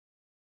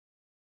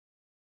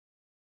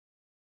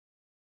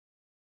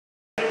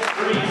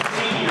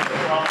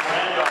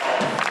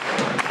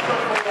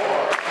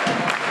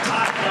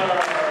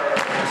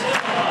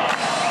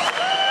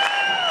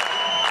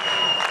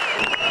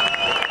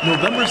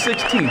November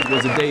 16th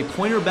was a day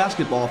Pointer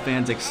basketball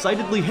fans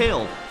excitedly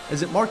hailed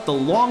as it marked the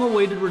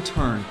long-awaited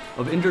return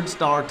of injured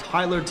star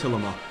Tyler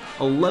Tillema,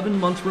 11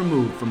 months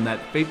removed from that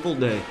fateful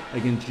day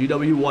against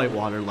UW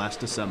Whitewater last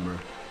December.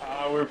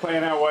 We were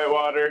playing at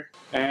Whitewater,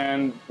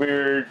 and we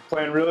were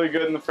playing really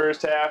good in the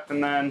first half,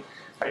 and then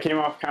I came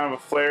off kind of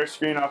a flare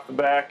screen off the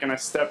back, and I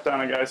stepped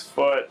on a guy's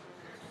foot,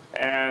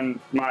 and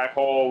my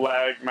whole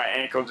leg, my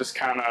ankle just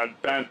kind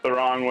of bent the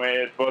wrong way.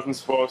 It wasn't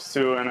supposed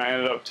to, and I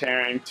ended up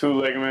tearing 2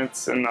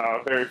 ligaments in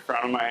the very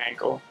front of my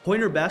ankle.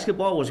 Pointer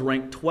basketball was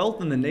ranked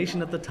 12th in the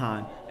nation at the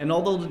time, and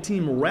although the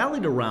team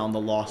rallied around the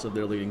loss of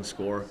their leading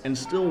scorer and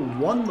still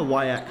won the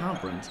WIAC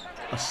Conference,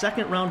 a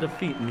second-round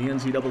defeat in the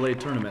NCAA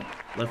tournament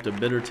left a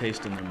bitter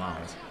taste in their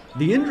mouths.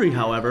 The injury,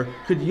 however,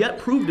 could yet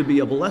prove to be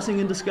a blessing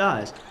in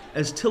disguise,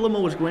 as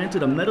Tillema was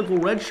granted a medical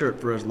redshirt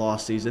for his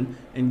lost season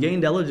and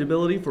gained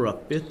eligibility for a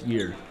 5th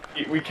year.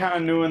 We kind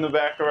of knew in the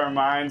back of our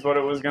minds what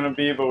it was going to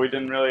be, but we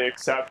didn't really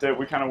accept it.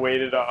 We kind of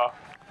waited about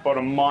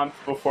a month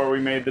before we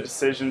made the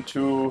decision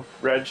to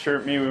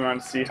redshirt me. We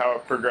wanted to see how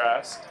it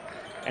progressed.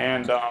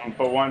 And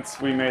but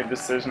once we made the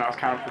decision, I was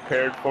kind of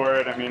prepared for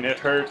it. I mean, it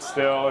hurts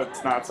still.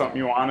 It's not something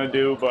you want to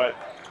do, but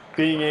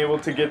being able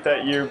to get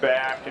that year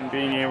back and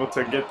being able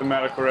to get the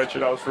medical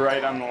redshirt, I was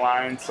right on the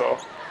line, so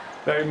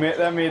that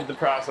made the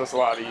process a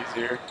lot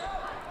easier.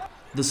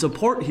 The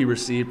support he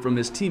received from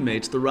his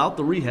teammates throughout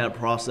the rehab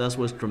process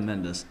was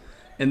tremendous,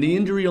 and the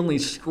injury only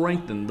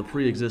strengthened the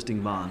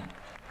pre-existing bond.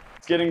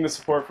 Getting the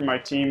support from my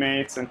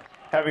teammates and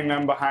having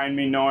them behind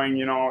me, knowing,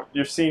 you know,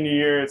 your senior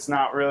year, it's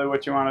not really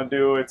what you want to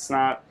do, it's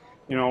not,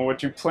 you know,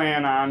 what you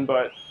plan on,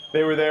 but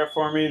they were there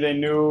for me. They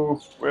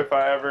knew if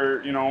I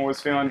ever, you know,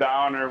 was feeling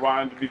down or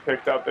wanted to be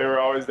picked up, they were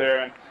always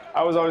there, and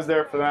I was always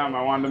there for them.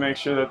 I wanted to make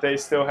sure that they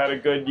still had a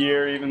good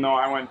year, even though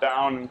I went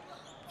down, and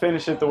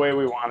finish it the way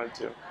we wanted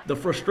to. The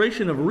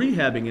frustration of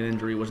rehabbing an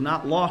injury was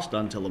not lost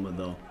on Tillema,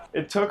 though.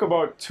 It took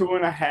about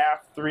 2.5,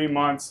 3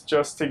 months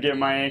just to get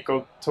my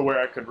ankle to where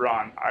I could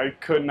run. I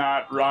could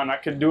not run. I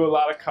could do a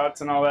lot of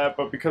cuts and all that,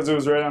 but because it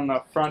was right on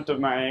the front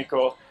of my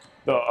ankle,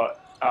 the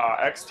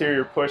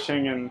exterior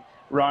pushing and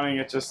running,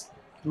 it just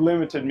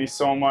limited me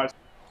so much.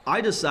 I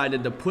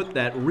decided to put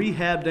that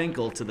rehabbed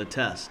ankle to the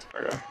test.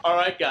 Okay. All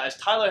right, guys,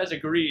 Tyler has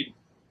agreed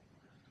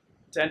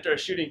to enter a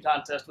shooting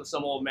contest with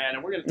some old man,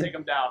 and we're going to take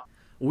him down.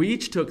 We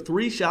each took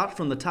 3 shots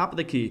from the top of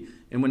the key,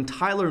 and when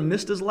Tyler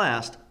missed his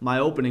last, my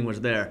opening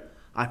was there.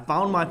 I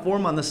found my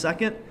form on the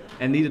second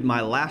and needed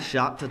my last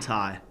shot to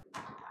tie.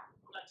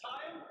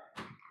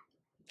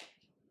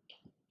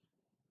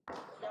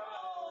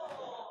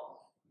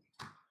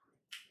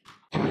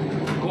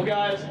 Well,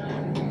 guys,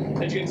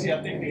 as you can see,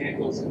 I think the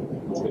ankle's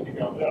good to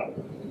go. Yeah.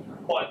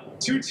 But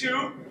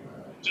 2-2,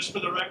 just for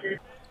the record.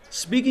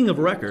 Speaking of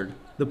record,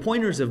 the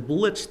Pointers have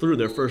blitzed through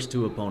their first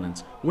 2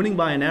 opponents, winning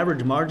by an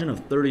average margin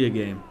of 30 a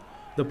game.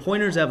 The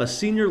Pointers have a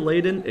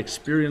senior-laden,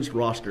 experienced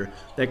roster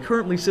that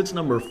currently sits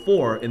number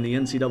 4 in the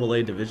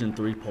NCAA Division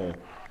III poll.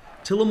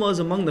 Tillema is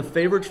among the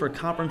favorites for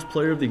Conference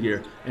Player of the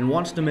Year and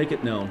wants to make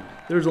it known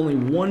there's only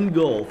one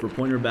goal for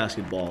Pointer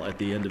basketball at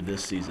the end of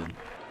this season.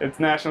 It's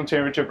national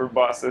championship or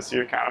bust this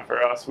year kind of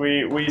for us.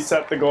 We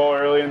set the goal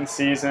early in the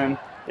season.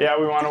 Yeah,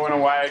 we want to win a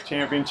WIAC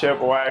championship,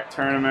 a WIAC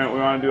tournament. We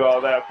want to do all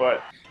that,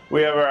 but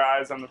we have our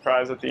eyes on the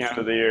prize at the end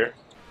of the year.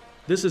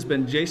 This has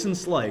been Jason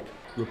Slike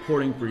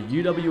reporting for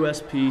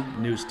UWSP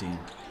News Team.